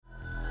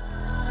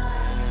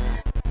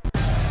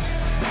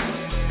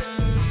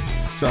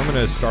So I'm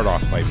going to start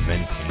off by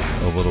venting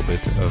a little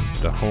bit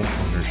of the home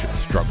ownership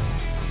struggle.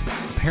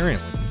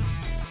 Apparently,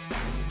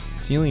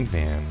 ceiling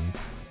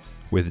fans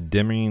with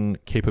dimming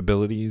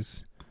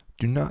capabilities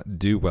do not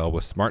do well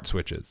with smart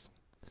switches.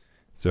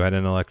 So I had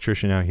an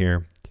electrician out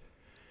here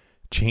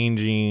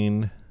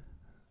changing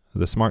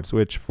the smart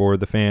switch for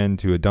the fan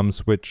to a dumb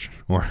switch,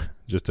 or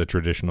just a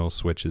traditional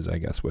switch is I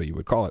guess what you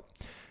would call it.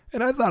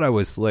 And I thought I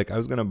was slick. I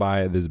was going to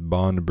buy this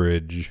Bond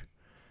bridge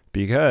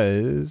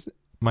because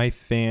my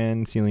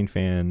ceiling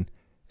fan,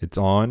 it's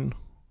on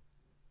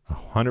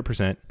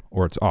 100%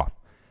 or it's off.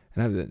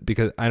 And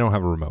because I don't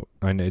have a remote.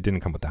 It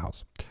didn't come with the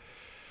house.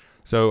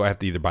 So I have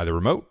to either buy the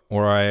remote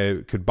or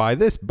I could buy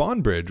this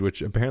Bond bridge,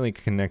 which apparently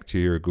can connect to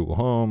your Google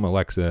Home,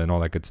 Alexa, and all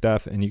that good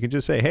stuff. And you can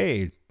just say,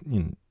 hey,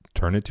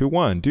 turn it to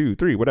 1, 2,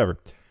 3, whatever.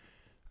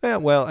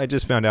 Well, I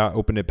just found out,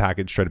 opened it,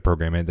 package, tried to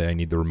program it, that I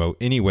need the remote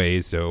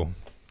anyways. So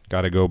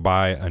got to go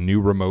buy a new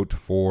remote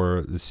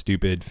for the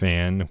stupid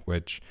fan,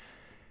 which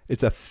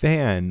it's a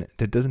fan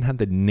that doesn't have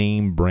the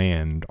name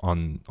brand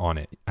on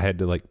it. I had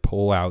to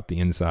pull out the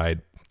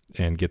inside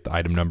and get the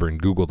item number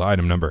and Google the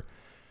item number.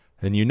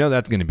 And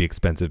that's going to be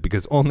expensive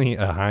because only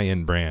a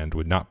high-end brand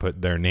would not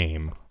put their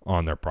name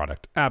on their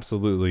product.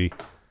 Absolutely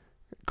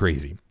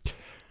crazy.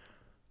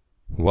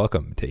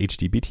 Welcome to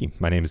HTBT.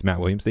 My name is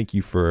Matt Williams. Thank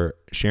you for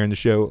sharing the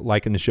show,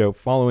 liking the show,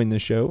 following the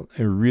show.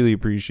 I really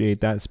appreciate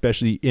that,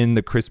 especially in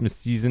the Christmas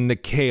season, the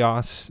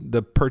chaos,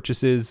 the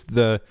purchases,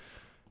 the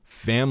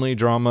family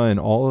drama, and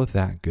all of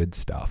that good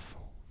stuff.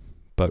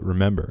 But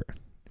remember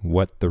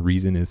what the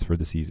reason is for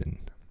the season.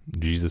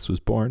 Jesus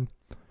was born,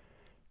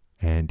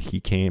 and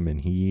he came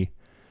and he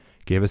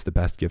gave us the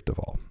best gift of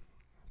all.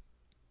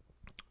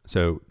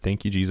 So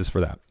thank you, Jesus, for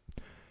that.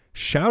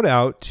 Shout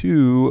out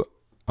to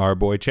our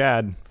boy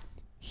Chad.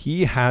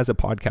 He has a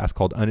podcast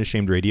called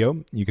Unashamed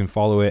Radio. You can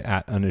follow it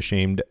at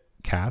Unashamed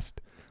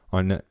Cast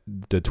on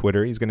the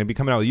Twitter. He's going to be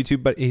coming out with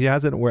YouTube, but he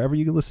has it wherever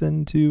you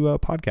listen to a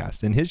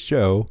podcast. And his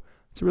show,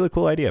 it's a really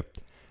cool idea.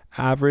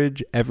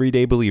 Average,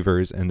 everyday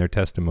believers and their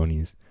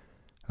testimonies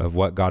of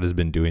what God has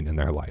been doing in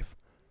their life.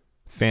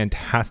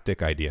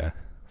 Fantastic idea.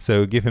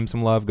 So give him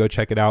some love. Go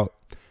check it out.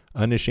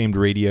 Unashamed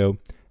Radio.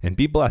 And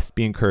be blessed,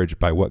 be encouraged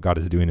by what God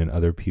is doing in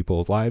other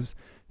people's lives.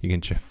 You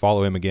can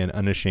follow him again,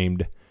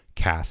 Unashamed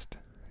Cast.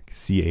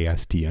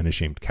 C-A-S-T,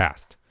 Unashamed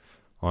Cast,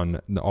 on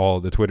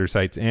all the Twitter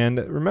sites. And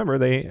remember,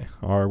 they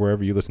are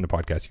wherever you listen to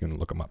podcasts. You can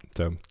look them up.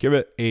 So give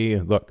it a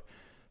look.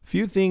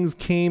 Few things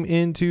came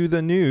into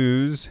the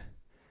news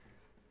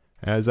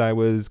as I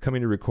was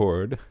coming to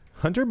record.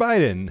 Hunter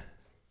Biden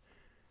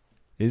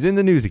is in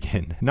the news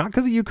again, not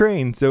because of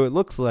Ukraine. So it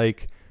looks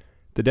like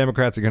the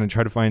Democrats are going to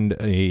try to find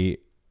a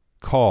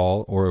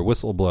call or a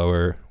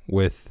whistleblower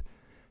with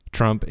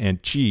Trump and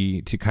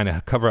Xi to kind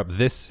of cover up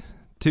this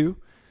too.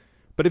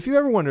 But if you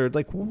ever wondered,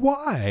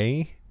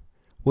 why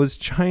was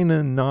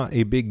China not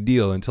a big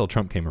deal until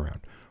Trump came around?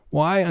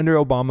 Why under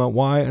Obama?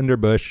 Why under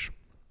Bush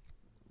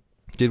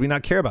did we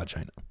not care about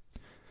China?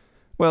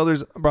 Well,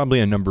 there's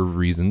probably a number of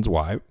reasons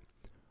why.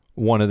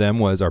 One of them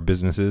was our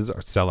businesses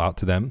sell out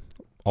to them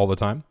all the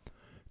time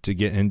to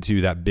get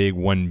into that big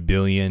 1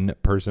 billion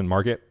person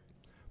market.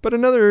 But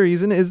another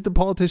reason is the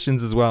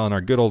politicians as well, and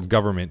our good old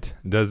government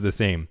does the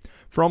same.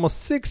 For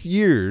almost 6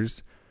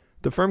 years,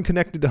 the firm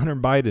connected to Hunter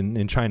Biden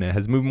in China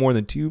has moved more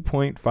than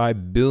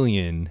 $2.5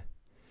 billion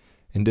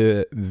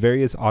into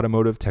various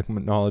automotive,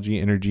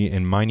 technology, energy,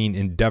 and mining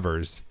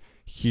endeavors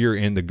here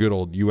in the good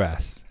old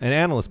U.S. And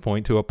analysts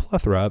point to a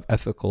plethora of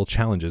ethical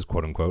challenges,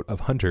 quote unquote,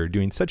 of Hunter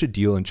doing such a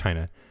deal in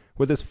China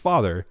with his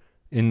father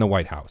in the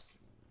White House.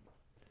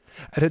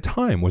 At a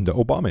time when the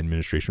Obama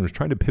administration was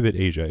trying to pivot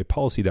Asia, a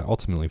policy that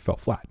ultimately fell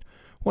flat,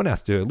 one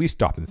has to at least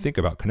stop and think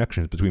about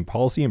connections between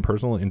policy and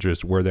personal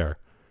interests were there.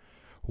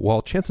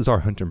 While chances are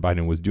Hunter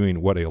Biden was doing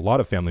what a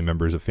lot of family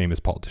members of famous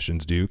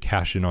politicians do,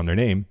 cash in on their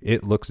name,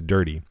 it looks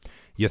dirty.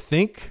 You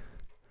think?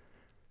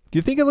 Do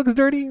you think it looks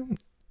dirty?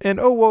 And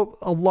a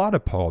lot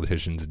of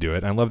politicians do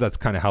it. I love that's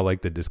kind of how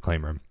the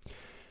disclaimer.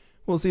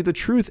 Well, see, the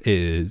truth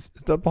is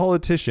the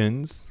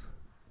politicians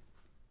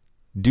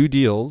do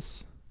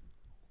deals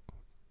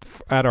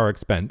at our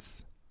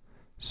expense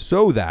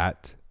so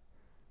that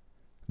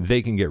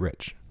they can get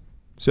rich,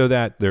 so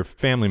that their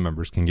family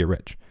members can get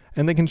rich.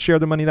 And they can share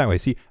the money that way.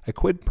 See, a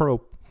quid pro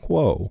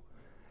quo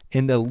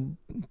in the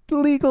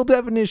legal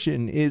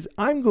definition is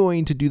I'm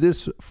going to do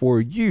this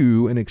for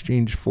you in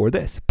exchange for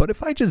this. But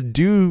if I just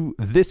do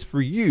this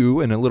for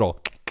you and a little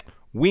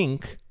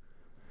wink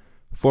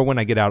for when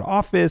I get out of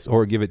office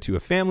or give it to a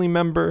family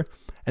member,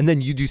 and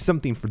then you do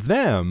something for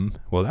them,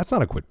 well, that's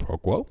not a quid pro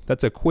quo.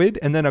 That's a quid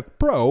and then a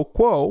pro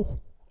quo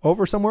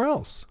over somewhere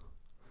else.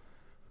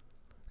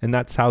 And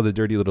that's how the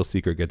dirty little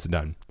secret gets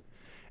done.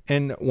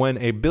 And when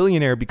a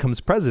billionaire becomes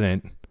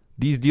president,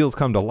 these deals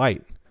come to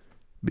light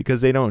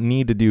because they don't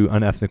need to do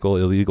unethical,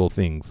 illegal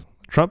things.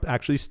 Trump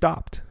actually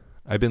stopped.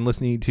 I've been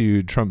listening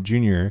to Trump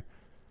Jr.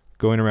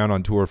 going around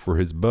on tour for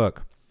his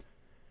book,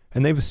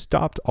 and they've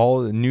stopped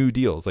all the new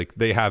deals.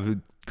 They have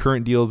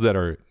current deals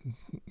that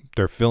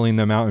they're filling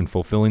them out and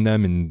fulfilling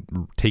them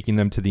and taking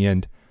them to the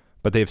end,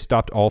 but they've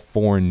stopped all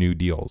foreign new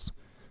deals.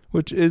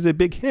 which is a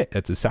big hit.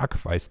 It's a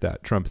sacrifice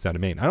that Trump has had to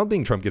make. I don't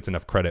think Trump gets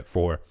enough credit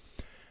for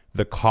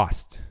the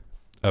cost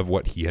of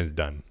what he has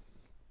done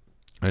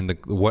and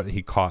what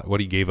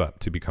he gave up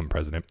to become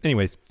president.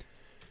 Anyways,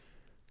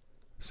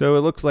 so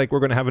it looks like we're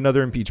going to have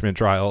another impeachment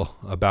trial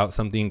about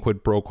something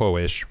quid pro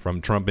quo-ish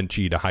from Trump and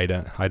Xi to hide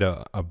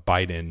a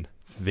Biden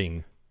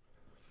thing.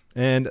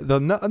 And the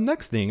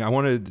next thing I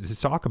wanted to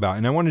talk about,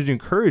 and I wanted to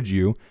encourage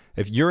you,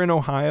 if you're in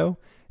Ohio,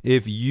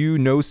 if you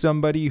know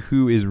somebody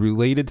who is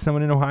related to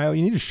someone in Ohio,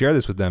 you need to share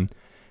this with them.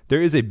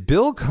 There is a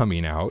bill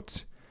coming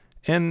out,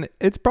 and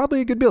it's probably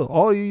a good bill.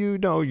 All you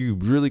know, you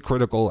really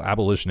critical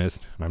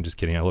abolitionists, I'm just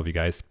kidding, I love you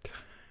guys,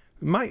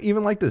 might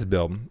even like this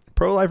bill.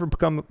 Pro-life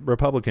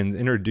Republicans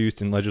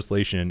introduced in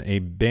legislation a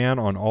ban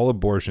on all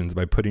abortions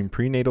by putting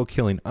prenatal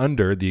killing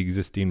under the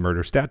existing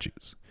murder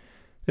statutes,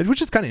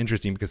 which is kind of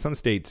interesting because some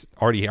states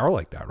already are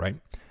like that, right?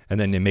 And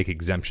then they make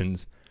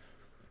exemptions.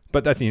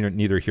 But that's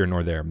neither here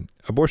nor there.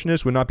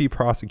 Abortionists would not be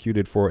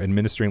prosecuted for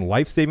administering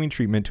life-saving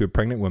treatment to a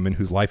pregnant woman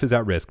whose life is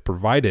at risk,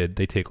 provided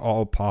they take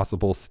all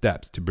possible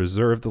steps to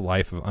preserve the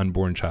life of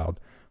unborn child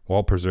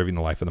while preserving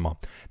the life of the mom.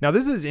 Now,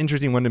 this is an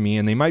interesting one to me,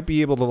 and they might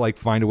be able to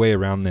find a way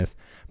around this.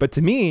 But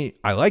to me,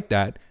 I like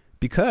that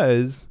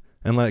because,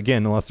 and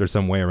again, unless there's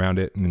some way around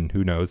it, and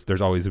who knows,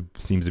 there's always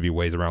seems to be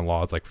ways around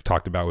laws, like we've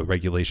talked about with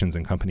regulations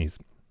and companies.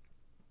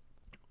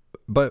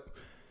 But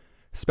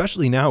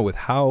especially now with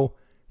how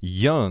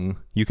young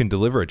you can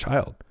deliver a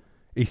child,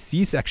 a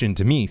C-section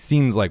to me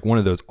seems like one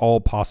of those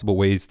all possible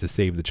ways to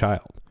save the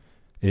child.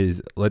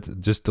 Is let's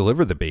just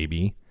deliver the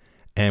baby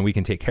and we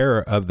can take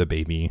care of the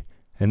baby,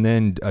 and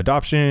then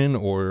adoption,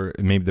 or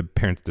maybe the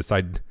parents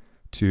decide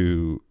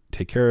to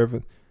take care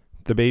of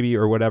the baby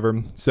or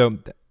whatever. So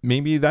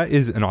maybe that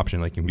is an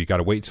option. Like, we got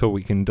to wait till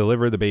we can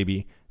deliver the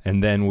baby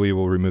and then we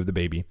will remove the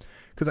baby.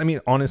 Because I mean,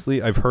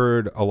 honestly, I've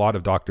heard a lot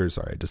of doctors,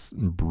 sorry, I just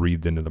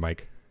breathed into the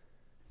mic.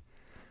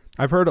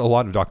 I've heard a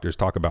lot of doctors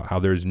talk about how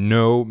there's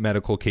no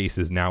medical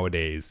cases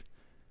nowadays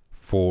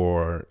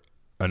for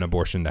an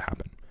abortion to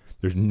happen.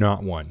 There's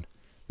not one.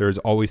 There's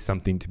always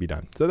something to be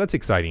done. So that's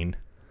exciting.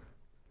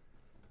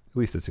 At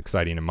least it's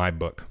exciting in my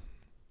book.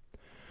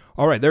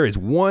 All right, there is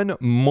one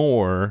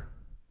more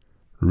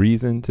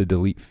reason to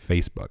delete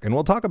Facebook. And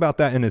we'll talk about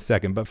that in a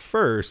second. But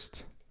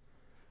first,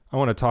 I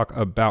want to talk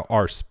about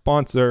our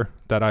sponsor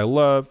that I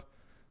love,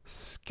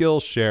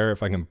 Skillshare.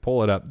 If I can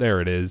pull it up,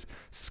 there it is.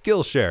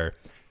 Skillshare,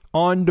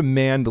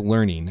 on-demand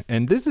learning.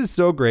 And this is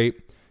so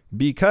great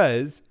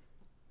because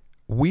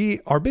we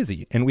are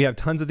busy and we have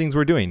tons of things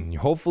we're doing.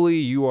 Hopefully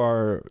you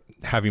are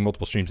having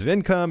multiple streams of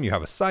income. You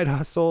have a side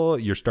hustle.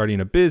 You're starting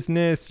a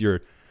business.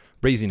 You're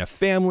raising a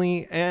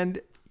family,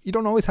 and you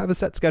don't always have a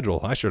set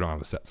schedule. I sure don't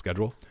have a set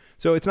schedule.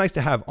 So it's nice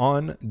to have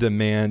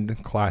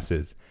on-demand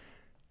classes.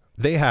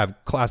 They have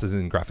classes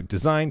in graphic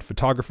design,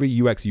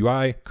 photography, UX,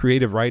 UI,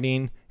 creative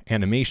writing,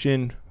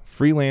 animation,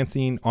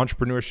 freelancing,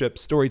 entrepreneurship,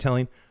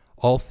 storytelling,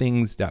 all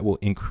things that will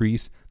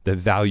increase the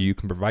value you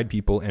can provide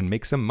people and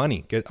make some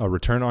money, get a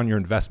return on your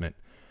investment.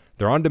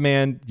 They're on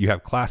demand. You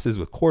have classes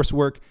with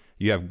coursework.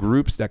 You have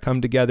groups that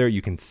come together.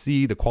 You can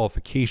see the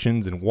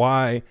qualifications and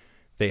why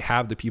they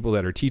have the people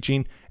that are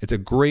teaching. It's a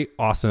great,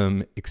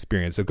 awesome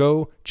experience. So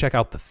go check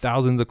out the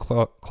thousands of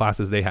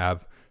classes they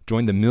have.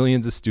 Join the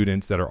millions of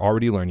students that are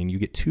already learning. You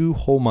get 2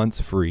 whole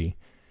months free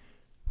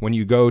when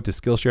you go to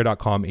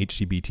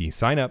Skillshare.com/HTBT.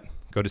 Sign up.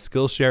 Go to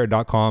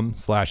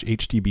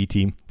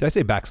Skillshare.com/HTBT. Did I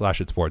say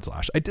backslash? It's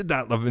 /. I did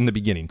that in the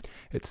beginning.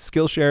 It's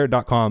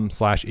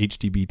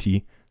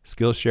Skillshare.com/HTBT.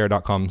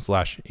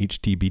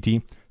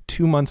 Skillshare.com/HTBT.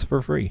 2 months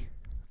for free.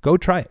 Go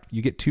try it.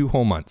 You get 2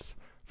 whole months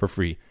for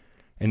free.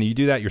 And you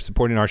do that, you're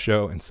supporting our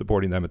show and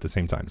supporting them at the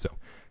same time. So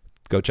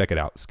go check it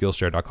out.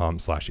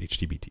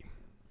 Skillshare.com/HTBT.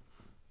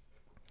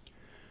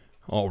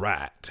 All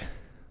right.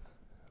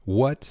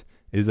 What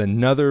is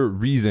another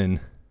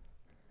reason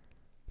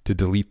to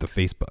delete the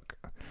Facebook?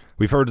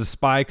 We've heard of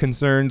spy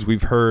concerns.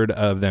 We've heard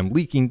of them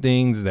leaking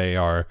things. They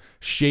are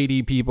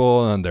shady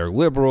people and they're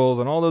liberals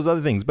and all those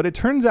other things. But it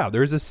turns out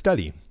there's a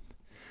study.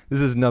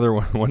 This is another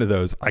one of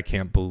those I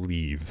can't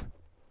believe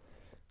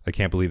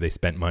they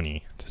spent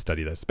money to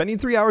study this. Spending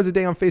 3 hours a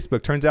day on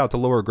Facebook turns out to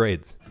lower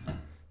grades.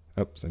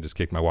 Oops, I just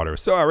kicked my water. It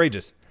was so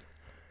outrageous.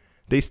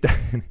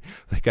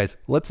 Like, guys,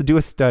 let's do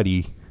a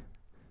study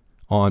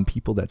on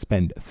people that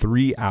spend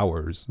 3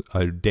 hours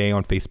a day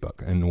on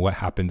Facebook and what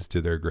happens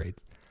to their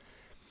grades.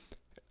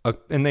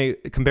 And they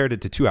compared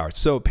it to 2 hours.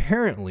 So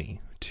apparently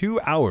 2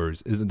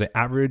 hours is the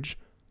average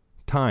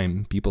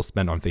time people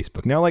spend on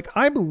Facebook. Now, like,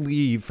 I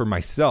believe for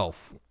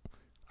myself,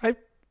 I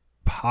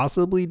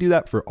possibly do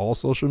that for all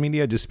social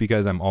media just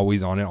because I'm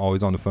always on it,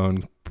 always on the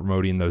phone,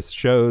 promoting those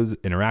shows,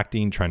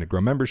 interacting, trying to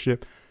grow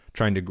membership,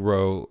 trying to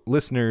grow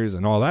listeners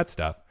and all that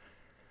stuff.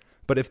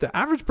 But if the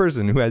average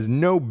person who has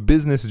no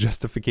business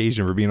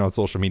justification for being on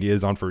social media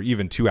is on for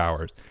even 2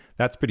 hours,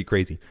 that's pretty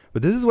crazy.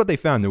 But this is what they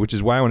found, which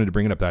is why I wanted to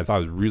bring it up, that I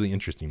thought was really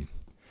interesting.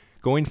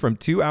 Going from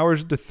 2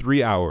 hours to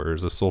 3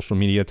 hours of social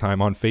media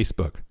time on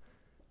Facebook,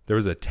 there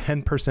was a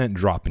 10%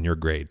 drop in your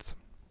grades.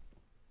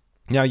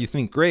 Now you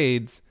think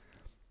grades,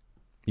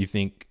 you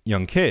think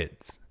young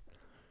kids.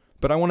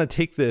 But I want to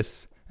take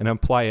this and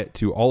apply it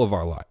to all of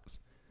our lives.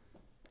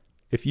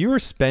 If you are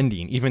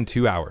spending even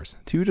 2 hours,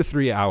 2 to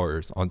 3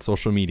 hours on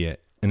social media,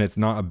 and it's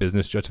not a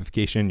business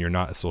justification, you're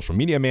not a social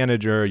media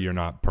manager, you're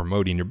not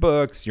promoting your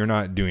books, you're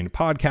not doing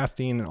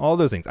podcasting and all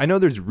those things. I know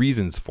there's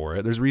reasons for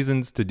it. There's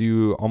reasons to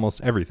do almost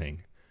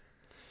everything.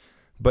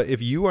 But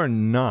if you are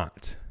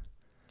not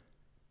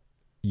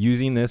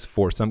using this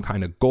for some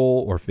kind of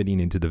goal or fitting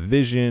into the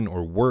vision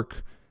or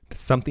work,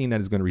 something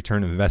that is going to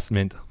return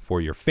investment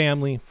for your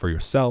family, for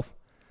yourself,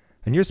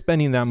 and you're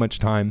spending that much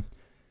time,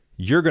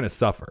 you're going to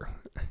suffer.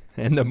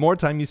 And the more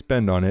time you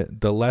spend on it,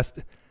 the less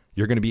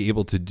you're going to be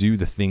able to do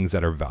the things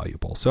that are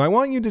valuable. So I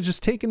want you to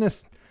just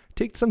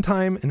take some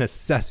time and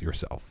assess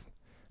yourself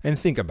and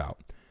think about,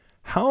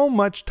 how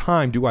much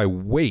time do I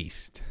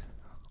waste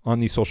on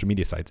these social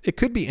media sites? It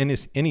could be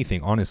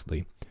anything,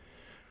 honestly.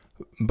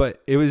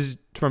 But it was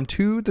from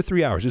 2 to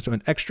 3 hours, just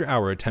an extra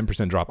hour, a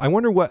 10% drop. I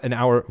wonder what an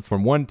hour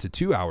from 1 to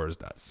 2 hours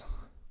does.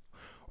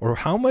 Or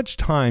how much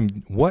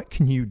time, what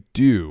can you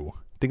do?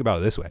 Think about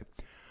it this way.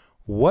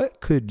 What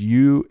could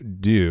you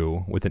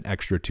do with an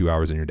extra 2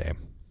 hours in your day?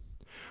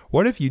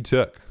 What if you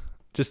took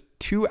just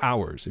 2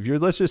 hours?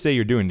 Let's just say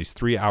you're doing these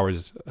 3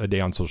 hours a day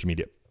on social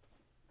media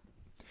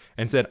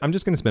and said, I'm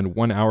just going to spend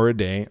 1 hour a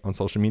day on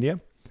social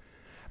media.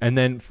 And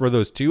then for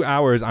those 2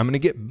 hours, I'm going to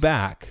get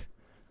back.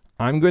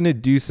 I'm going to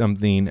do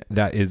something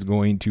that is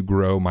going to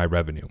grow my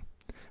revenue.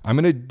 I'm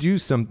going to do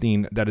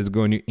something that is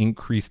going to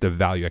increase the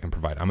value I can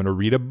provide. I'm going to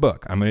read a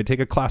book. I'm going to take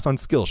a class on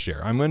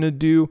Skillshare. I'm going to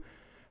do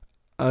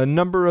a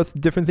number of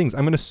different things.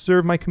 I'm going to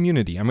serve my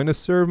community. I'm going to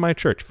serve my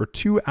church for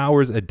 2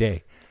 hours a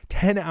day.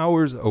 10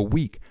 hours a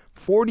week,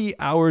 40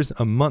 hours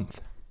a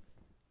month.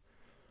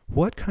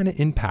 What kind of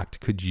impact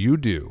could you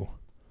do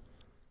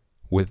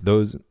with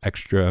those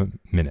extra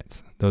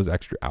minutes, those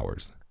extra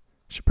hours?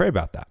 You should pray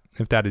about that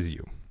if that is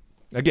you.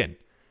 Again,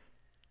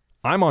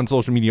 I'm on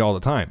social media all the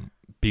time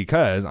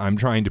because I'm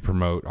trying to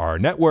promote our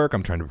network.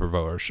 I'm trying to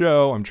promote our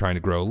show. I'm trying to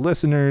grow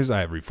listeners.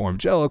 I have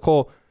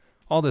Reformgelical,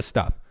 all this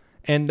stuff.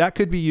 And that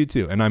could be you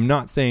too. And I'm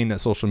not saying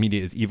that social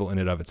media is evil in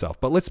and of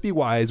itself, but let's be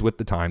wise with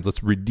the times.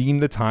 Let's redeem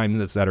the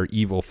times that are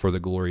evil for the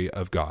glory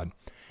of God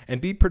and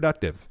be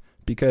productive,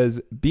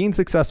 because being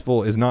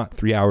successful is not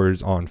 3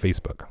 hours on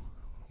Facebook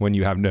when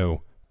you have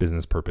no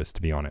business purpose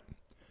to be on it.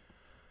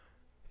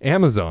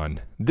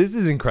 Amazon. This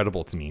is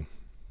incredible to me.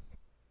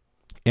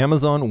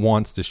 Amazon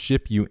wants to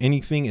ship you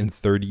anything in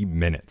 30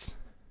 minutes.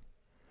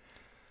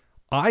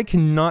 I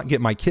cannot get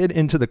my kid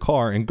into the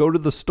car and go to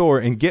the store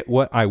and get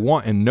what I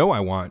want and know I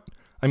want.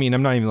 I mean,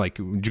 I'm not even like,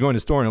 go in the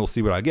store and we'll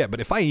see what I get. But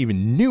if I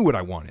even knew what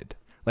I wanted,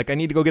 like I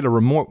need to go get a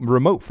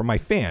remote for my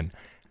fan,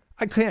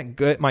 I can't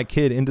get my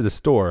kid into the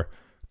store,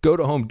 go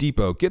to Home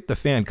Depot, get the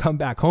fan, come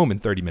back home in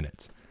 30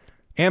 minutes.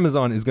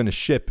 Amazon is going to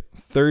ship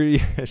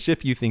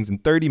you things in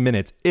 30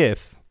 minutes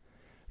if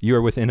you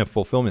are within a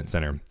fulfillment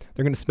center.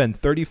 They're going to spend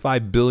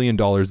 $35 billion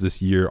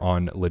this year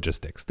on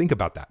logistics. Think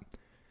about that.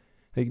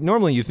 Like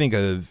normally you think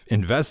of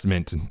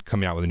investment and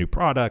coming out with a new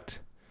product,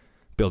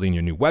 building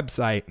your new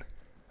website,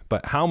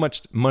 but how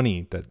much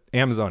money that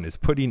Amazon is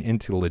putting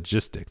into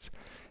logistics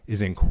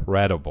is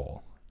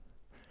incredible.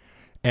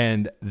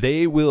 And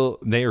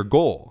their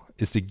goal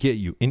is to get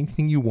you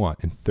anything you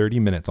want in 30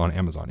 minutes on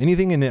Amazon.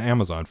 Anything in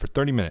Amazon for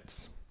 30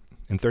 minutes,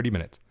 in 30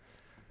 minutes,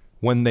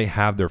 when they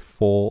have their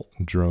full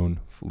drone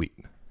fleet.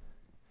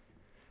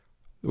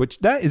 Which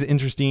that is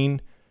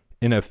interesting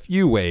in a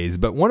few ways,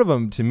 but one of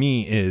them to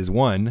me is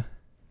one,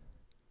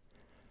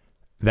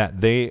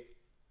 that they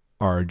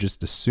are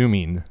just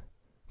assuming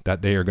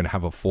that they are going to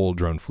have a full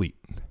drone fleet.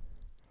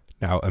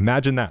 Now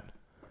imagine that.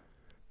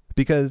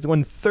 Because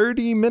when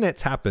 30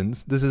 minutes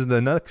happens, this is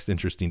the next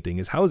interesting thing,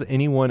 is how is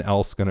anyone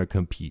else going to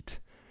compete?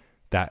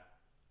 That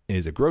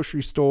is a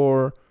grocery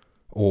store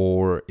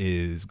or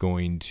is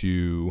going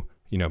to,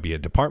 be a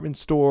department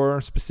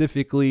store,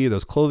 specifically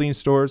those clothing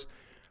stores,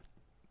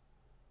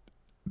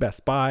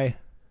 Best Buy.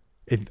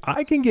 If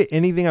I can get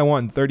anything I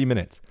want in 30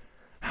 minutes,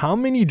 how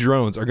many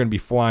drones are going to be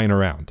flying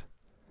around?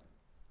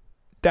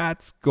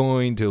 That's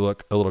going to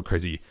look a little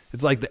crazy.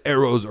 It's like the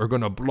arrows are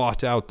going to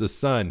blot out the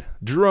sun.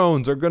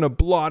 Drones are going to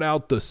blot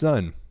out the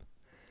sun.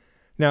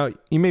 Now,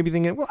 you may be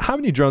thinking, well, how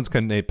many drones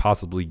can they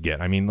possibly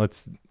get? I mean,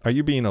 are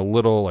you being a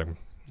little like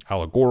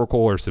allegorical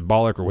or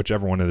symbolic or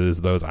whichever one it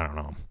is, those? I don't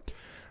know.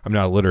 I'm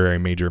not a literary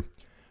major.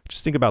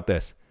 Just think about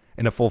this.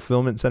 In a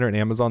fulfillment center at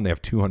Amazon, they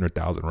have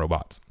 200,000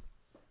 robots.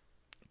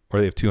 Or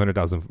they have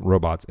 200,000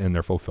 robots in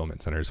their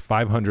fulfillment centers,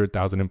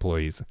 500,000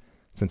 employees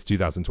since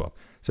 2012.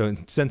 So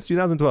since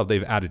 2012,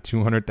 they've added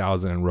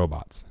 200,000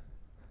 robots.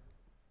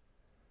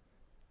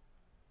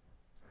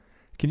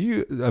 Can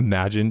you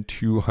imagine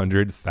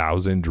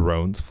 200,000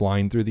 drones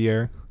flying through the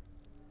air?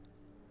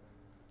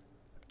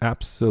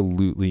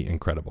 Absolutely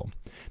incredible.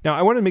 Now,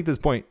 I want to make this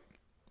point.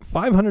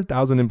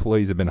 500,000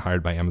 employees have been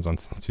hired by Amazon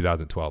since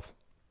 2012.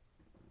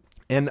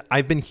 And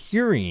I've been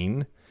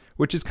hearing,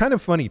 which is kind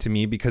of funny to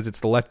me because it's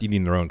the left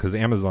eating their own, because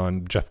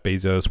Amazon, Jeff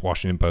Bezos,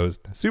 Washington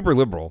Post, super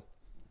liberal,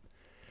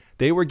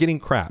 they were getting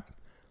crap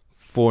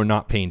for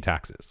not paying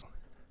taxes.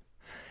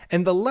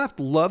 And the left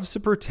loves to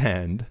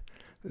pretend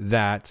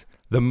that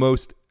the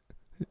most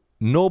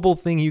noble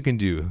thing you can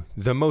do,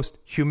 the most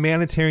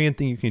humanitarian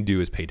thing you can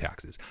do is pay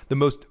taxes. The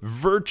most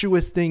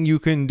virtuous thing you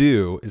can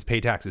do is pay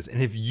taxes.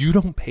 And if you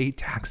don't pay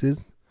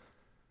taxes,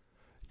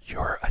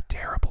 you're a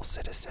terrible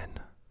citizen.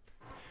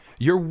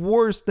 You're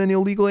worse than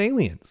illegal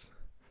aliens.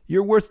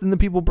 You're worse than the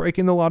people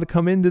breaking the law to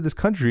come into this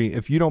country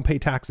if you don't pay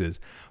taxes.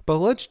 But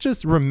let's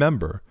just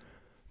remember,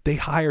 they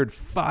hired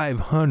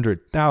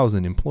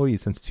 500,000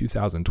 employees since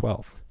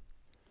 2012.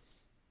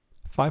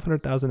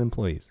 500,000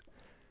 employees.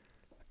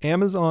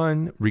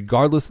 Amazon,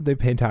 regardless if they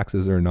pay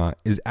taxes or not,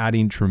 is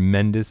adding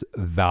tremendous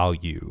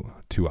value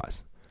to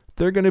us.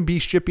 They're going to be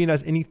shipping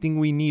us anything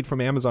we need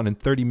from Amazon in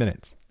 30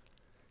 minutes.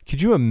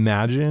 Could you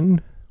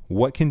imagine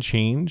what can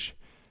change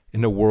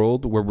in a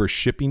world where we're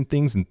shipping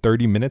things in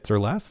 30 minutes or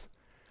less?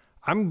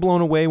 I'm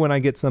blown away when I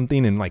get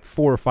something in like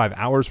 4 or 5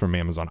 hours from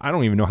Amazon. I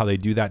don't even know how they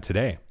do that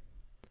today.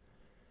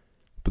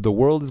 But the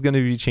world is going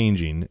to be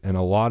changing, and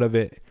a lot of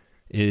it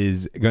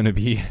is going to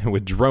be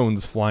with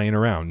drones flying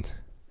around,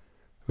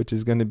 which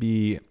is going to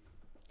be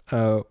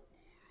a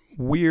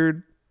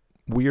weird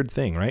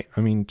thing, right?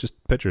 I mean, just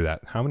picture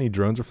that. How many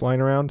drones are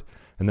flying around,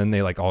 and then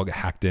they like all get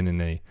hacked in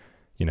and they,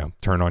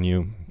 turn on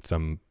you,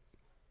 some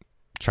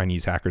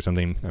Chinese hack or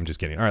something. I'm just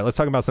kidding. All right, let's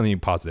talk about something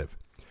positive.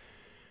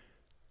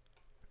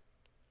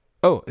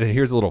 Oh,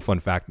 here's a little fun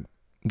fact.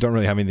 Don't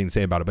really have anything to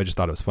say about it, but I just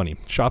thought it was funny.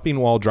 Shopping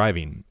while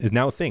driving is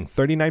now a thing.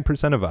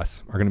 39% of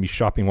us are going to be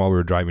shopping while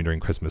we're driving during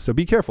Christmas. So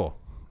be careful.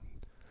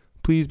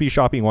 Please be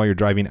shopping while you're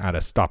driving at a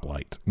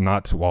stoplight,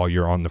 not while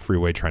you're on the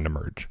freeway trying to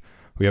merge.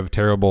 We have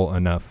terrible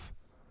enough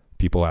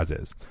people as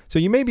is. So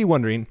you may be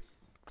wondering,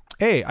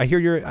 hey, I hear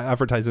your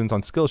advertisements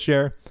on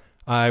Skillshare.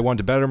 I want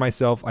to better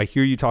myself. I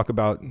hear you talk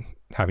about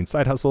having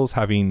side hustles,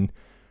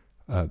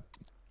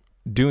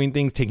 doing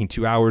things, taking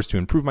 2 hours to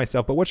improve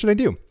myself, but what should I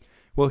do?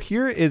 Well,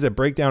 here is a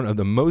breakdown of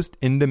the most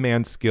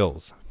in-demand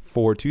skills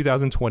for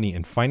 2020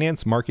 in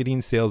finance,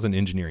 marketing, sales, and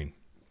engineering.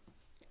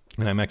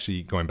 And I'm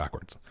actually going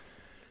backwards.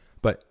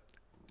 But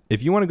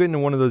if you want to get into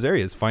one of those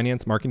areas,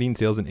 finance, marketing,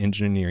 sales, and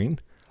engineering,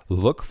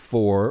 look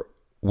for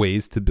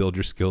ways to build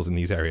your skills in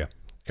these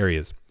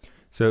areas.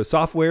 So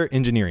software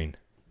engineering,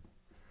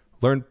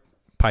 learn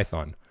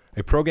Python,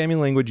 a programming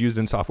language used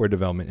in software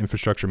development,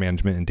 infrastructure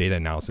management, and data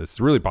analysis. It's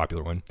a really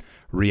popular one.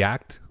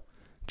 React,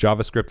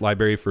 JavaScript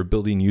library for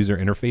building user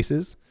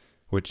interfaces,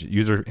 which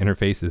user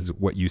interface is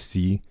what you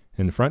see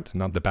in the front,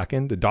 not the back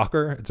end.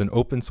 Docker, it's an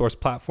open source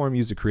platform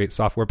used to create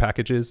software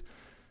packages.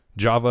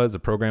 Java is a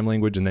program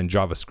language, and then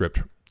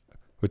JavaScript,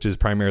 which is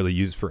primarily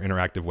used for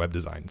interactive web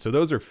design. So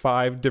those are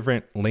 5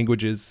 different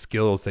languages,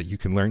 skills that you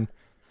can learn.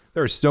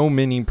 There are so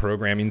many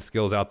programming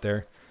skills out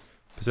there.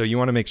 So you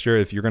want to make sure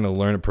if you're going to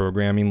learn a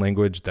programming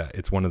language that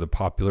it's one of the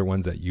popular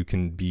ones that you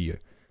can be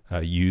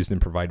used and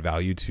provide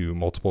value to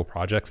multiple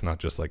projects, not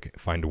just like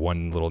find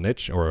one little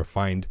niche or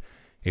find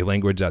a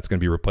language that's going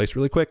to be replaced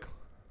really quick.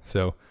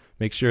 So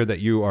make sure that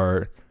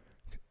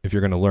if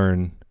you're going to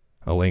learn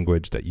a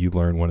language, that you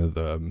learn one of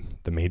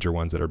the major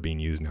ones that are being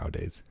used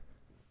nowadays.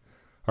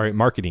 All right,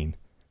 marketing,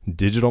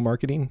 digital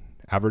marketing,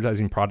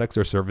 advertising products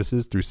or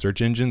services through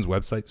search engines,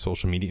 websites,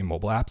 social media, and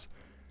mobile apps.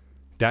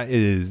 That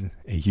is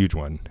a huge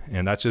one.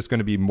 And that's just going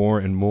to be more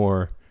and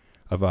more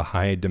of a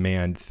high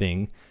demand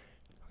thing.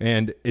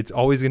 And it's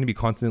always going to be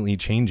constantly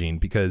changing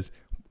because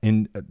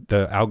in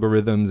the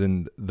algorithms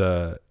and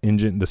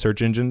the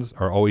search engines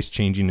are always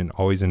changing and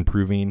always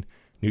improving.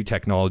 New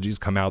technologies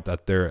come out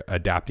that they're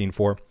adapting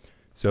for.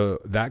 So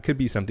that could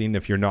be something,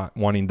 if you're not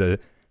wanting the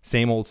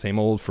same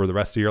old for the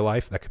rest of your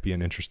life, that could be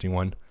an interesting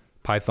one.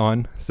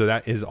 Python. So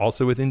that is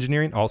also with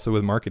engineering, also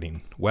with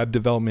marketing. Web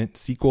development,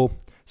 SQL.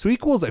 So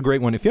SQL is a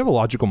great one. If you have a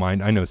logical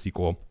mind, I know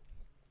SQL.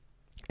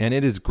 And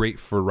it is great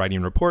for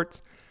writing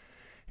reports.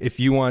 If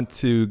you want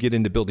to get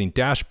into building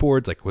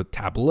dashboards, like with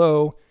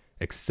Tableau,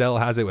 Excel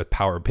has it with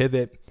Power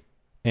Pivot,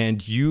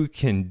 and you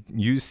can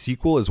use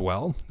SQL as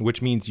well,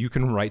 which means you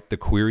can write the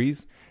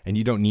queries and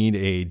you don't need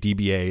a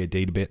DBA, a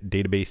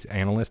database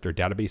analyst or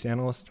database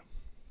analyst.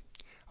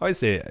 I always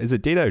say, is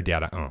it data or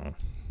data? I don't know.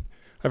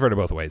 I've heard it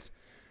both ways.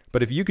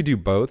 But if you could do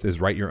both,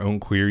 is write your own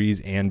queries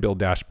and build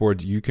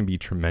dashboards, you can be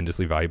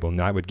tremendously valuable. And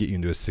that would get you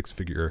into a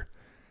six-figure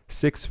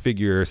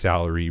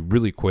salary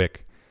really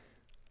quick.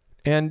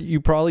 And you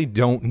probably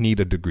don't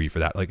need a degree for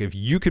that. Like if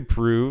you could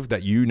prove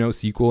that you know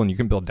SQL and you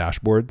can build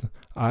dashboards,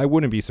 I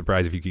wouldn't be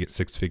surprised if you could get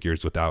 6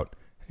 figures without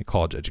a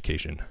college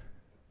education.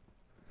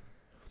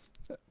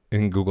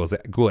 And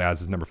Google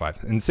Ads is number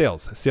 5. And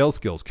sales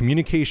skills,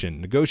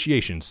 communication,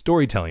 negotiation,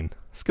 storytelling,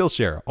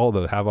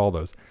 Skillshare, have all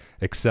those.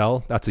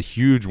 Excel, that's a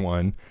huge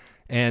one.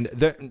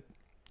 And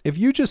if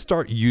you just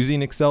start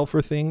using Excel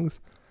for things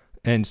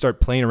and start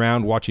playing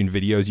around, watching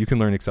videos, you can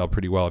learn Excel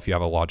pretty well if you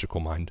have a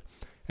logical mind.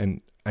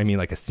 And I mean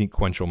like a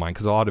sequential mind,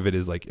 because a lot of it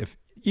is like if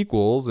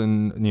equals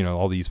and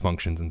all these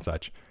functions and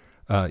such.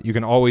 You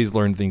can always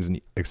learn things in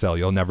Excel.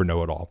 You'll never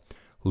know it all.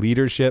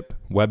 Leadership,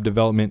 web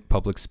development,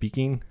 public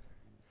speaking.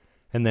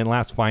 And then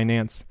last,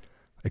 finance,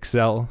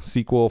 Excel,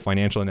 SQL,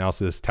 financial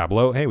analysis,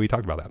 Tableau. Hey, we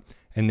talked about that.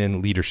 And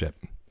then leadership.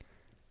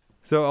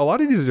 So a lot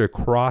of these are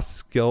cross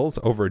skills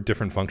over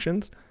different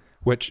functions.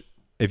 which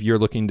if you're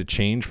looking to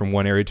change from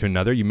one area to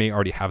another, you may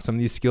already have some of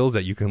these skills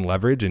that you can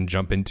leverage and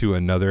jump into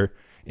another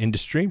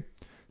industry.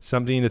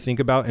 Something to think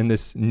about in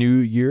this new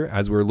year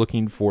as we're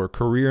looking for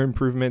career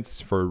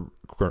improvements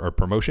or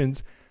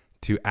promotions,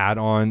 to add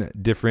on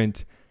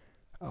different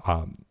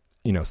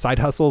side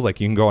hustles. Like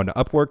you can go onto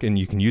Upwork and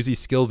you can use these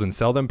skills and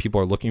sell them. People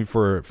are looking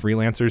for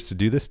freelancers to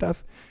do this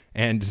stuff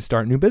and to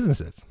start new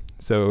businesses.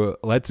 So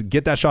let's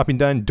get that shopping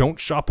done. Don't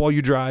shop while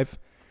you drive.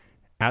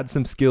 Add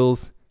some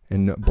skills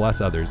and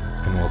bless others.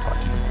 And we'll talk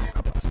to you tomorrow.